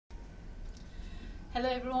Hello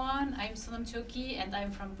everyone, I'm Sonam Choki and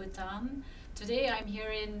I'm from Bhutan. Today I'm here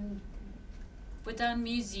in Bhutan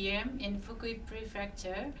Museum in Fukui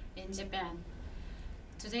Prefecture in Japan.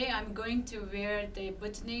 Today I'm going to wear the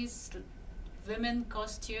Bhutanese women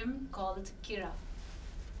costume called Kira.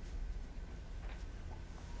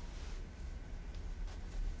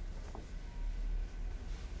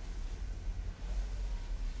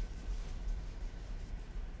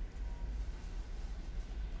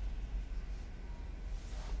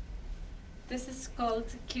 This is called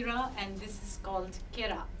Kira and this is called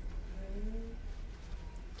Kera.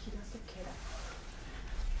 Kira to Kera.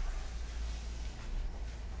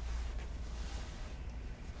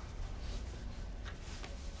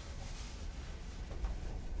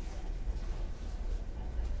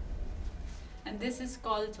 And this is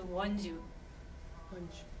called Wonju.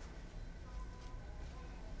 Wonju.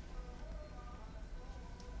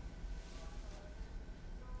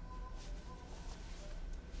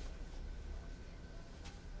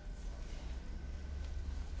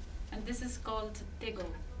 And this is called Tego.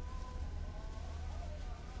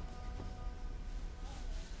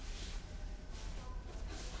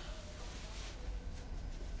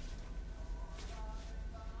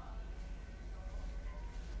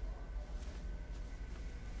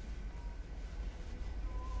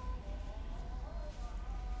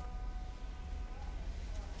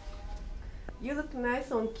 You look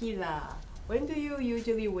nice on Kira. When do you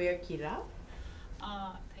usually wear Kira?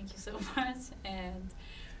 Thank you so much. And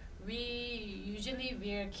we usually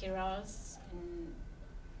wear kiras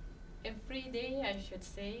every day, I should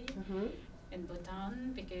say, in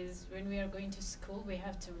Bhutan, because when we are going to school, we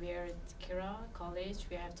have to wear kira. College,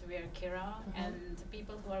 we have to wear kira, and the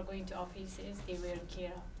people who are going to offices, they wear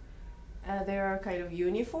kira. They are kind of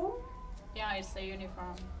uniform? Yeah, it's a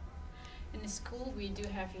uniform. In school, we do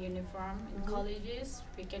have a uniform. In colleges,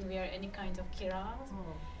 we can wear any kind of kiras.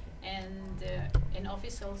 And in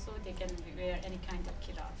office also, they can wear any kind of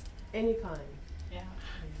kiras. Any kind? Yeah.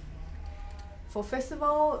 For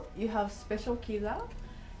festival, you have special kira?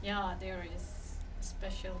 Yeah, there is a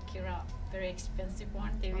special kira, very expensive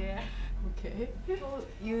one they wear. Okay. So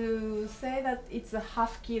you say that it's a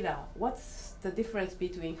half kira. What's the difference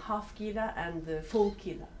between half kira and the full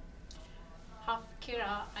kira? Half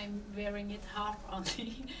kira, I'm wearing it half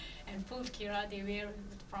only, and full kira, they wear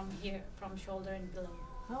it from here, from shoulder and below.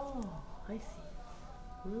 Oh, I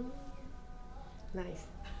see. Nice.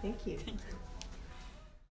 Thank you. Thank you.